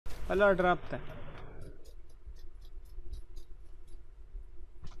الله ډراپ ته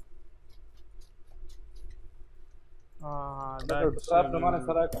دا ډراپ نه مانه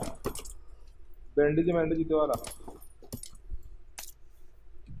سره بندیج دی والا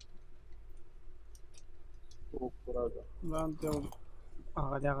لاندې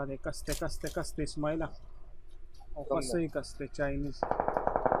هغه دې کسته اسماعیل او خاصه کسته چاینیز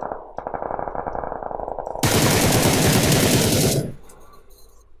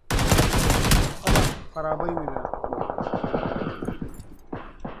خرابای مې ده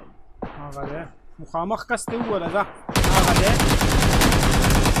هغه دې مخامخ کسته وره ده هغه دې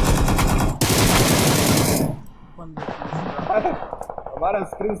हमारा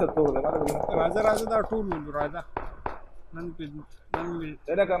स्क्रीन से तोड़ दे राजा दा टूल राजा नन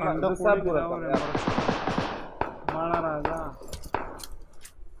तेरा काम दूसरा पूरा मारा राजा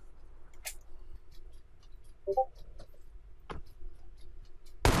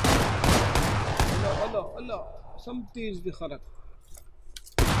الله سم تیز دي خلق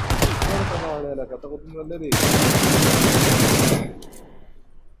انا لك تاخذ من الذي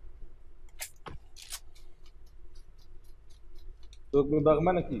तो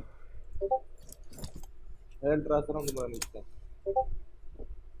बगमन की हेल्थ ट्रांसफर में इसका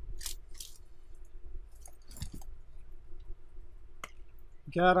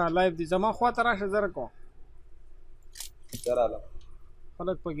क्या रहा लाइव दी जमा खवा तराश जरा को जरा ला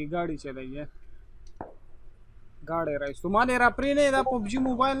फलक पकी गाड़ी चलाई है गाड़ी राइस तुम्हारे रा प्री ने दा पबजी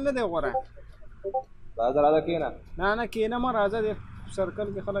मोबाइल ने दे गोरा राजा के ना के ना मा राजा दे सर्कल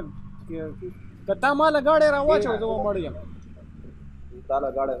के खलक कता माल गाड़ी रा वाचो जो मड़िया ताला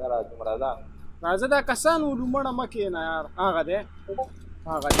गाड़ी ना राजा दा कसान ولومړه مکه نه یار هغه دې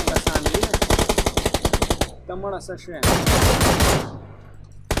کسان دي دمړه څه شي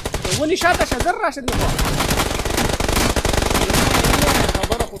ونی شاته شذر راشه دی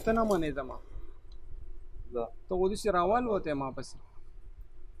خبره خو ته نه منې زما ته ودی سي راوال وته ما پس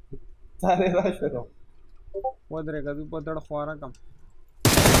ساره راشه نو ودرېګه په دړ خواره کم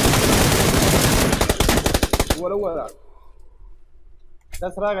ولا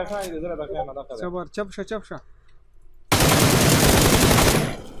داس راغه خای دې زره بکه ما دغه صبر چپ شه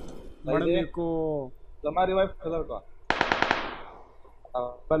مړ کو તમારી વાઇફ ખબર કો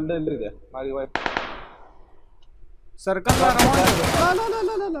બલ્લે લીધે મારી વાઇફ सर्कल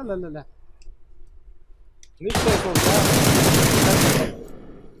ला ला नीचे को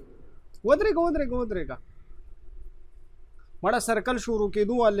ودرېګه مړه सर्कल شروع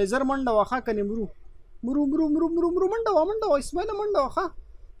کېدو لیزر منډه واخا کني مرو منډه اسماعیل منډه واخا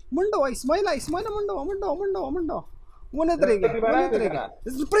منډه اسماعیل منډه ونه درېګه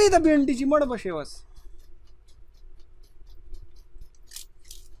پرې د بینډي چې مړ بشه وس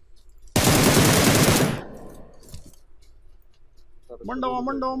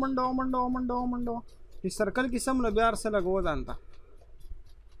منډه په सर्कल کې سم له بیار سره لګو ځانتا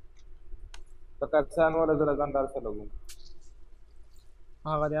پاکستان ولا زره ځاندار سره لګو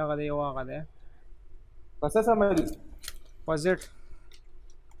هغه دی پس سمري پزټ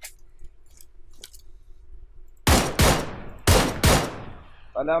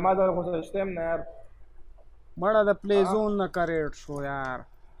ولا ما ده خو سیستم نه یار مړه د پلی زون نه کریټ شو یار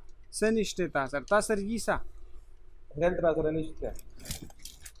سنشته تاسو یېسا هیلت را سره نشته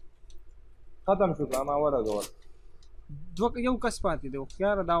ختم شو ما ولا غول یو کس پاتې دی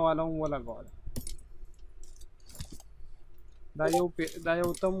خيار دا والا ولا غول دا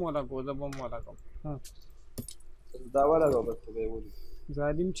یو تم ولا غو زبم ولا غو دا ولا غو بس به ودی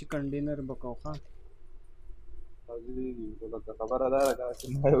ظالم چې کنټینر بکاو ښا حاضرې ته خبره ده چې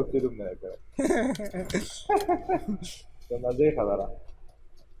ما یو کېدم نه کړ ته مزه خبره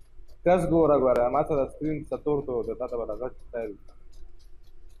کس ګوره ما ته سکرین ستور ته تا ته ولا غټ سټایل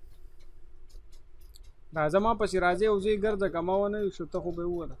راځه ما پسې راځي او زه ګرځه کماونه شو ته خو به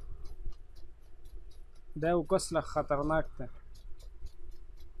وره دا یو کس له خطرناک ده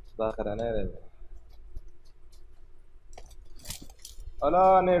دا خرانه ده الا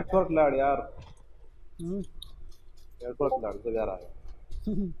नेटवर्क لاړ یار नेटवर्क لاړ څه بیا راځي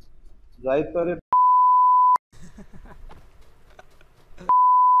زاید پرې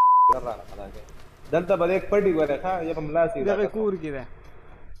دلته به یک پټي وره ښا یا په ملاسي دغه کور کې ده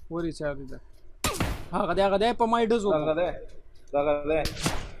وري چا دي هغه دی په مای ډزو دغه دی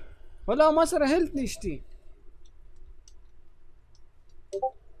ولا ما سره هیلث نشتی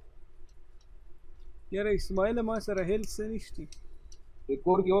یاره اسماعیل ما سره هیلث نشتی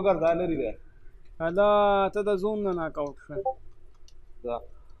کور کې وګرځا لري دی ادا ته د زون نه ناک اوټ شه دا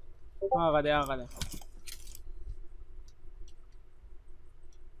هغه دی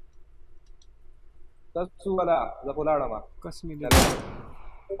تاسو ولا زه ولاړم قسم دی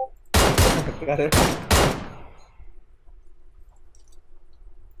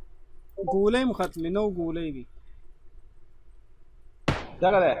قولي مختلي نو قولي دي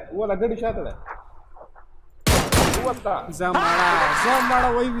جاغله ولا غدي شاته وتا زمړه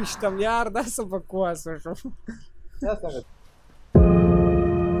وای وشتم یار دا څه بکواس شو دا څنګه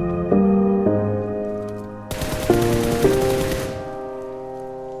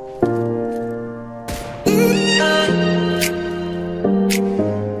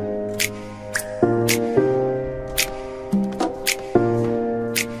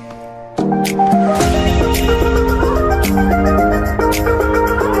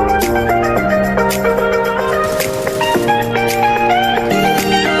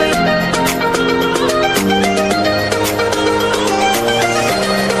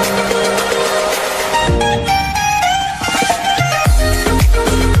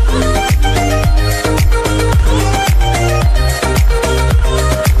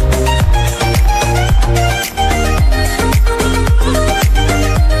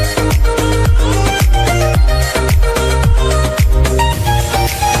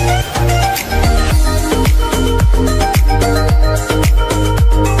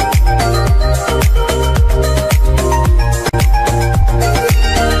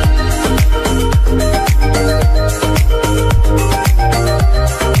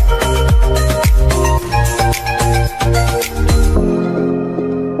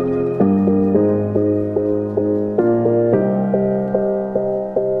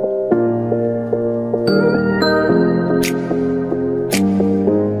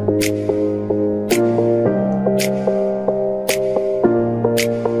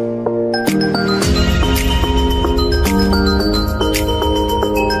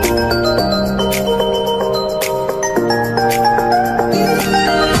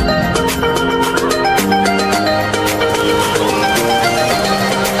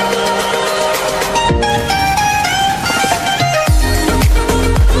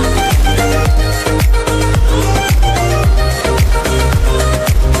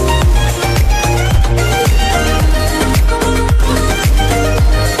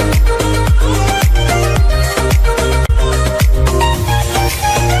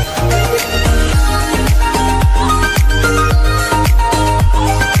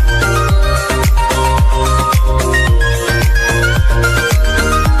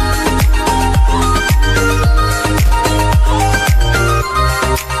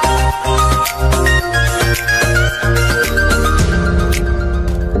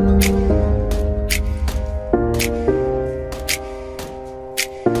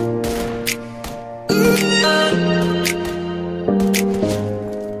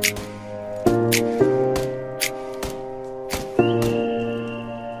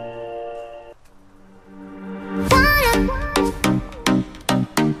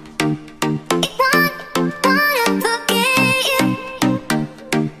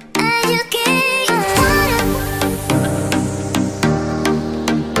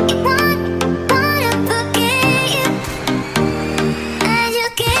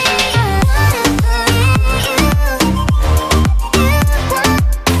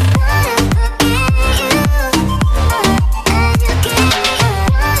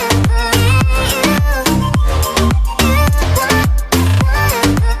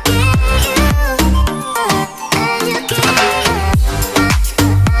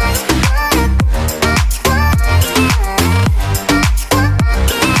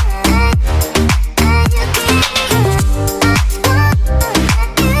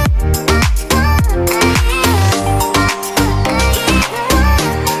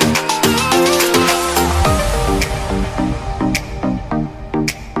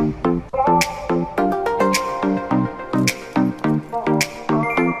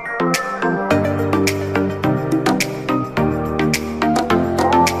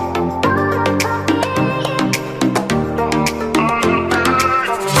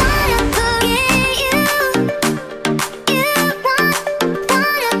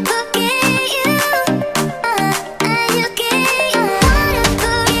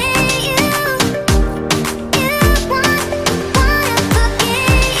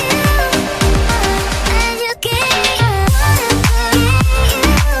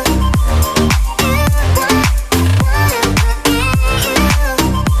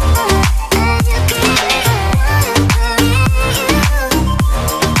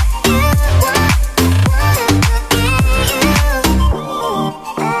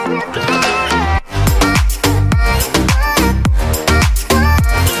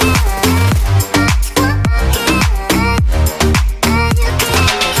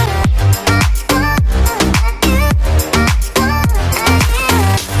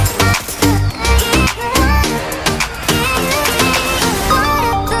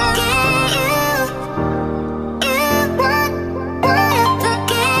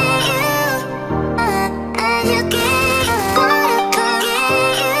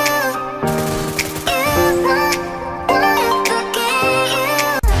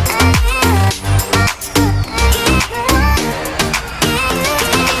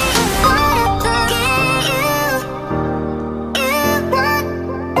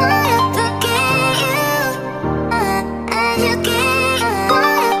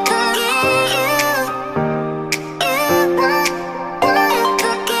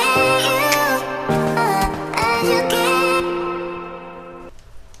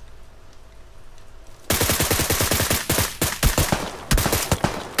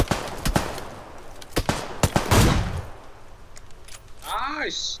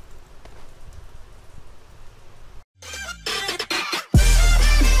Nice.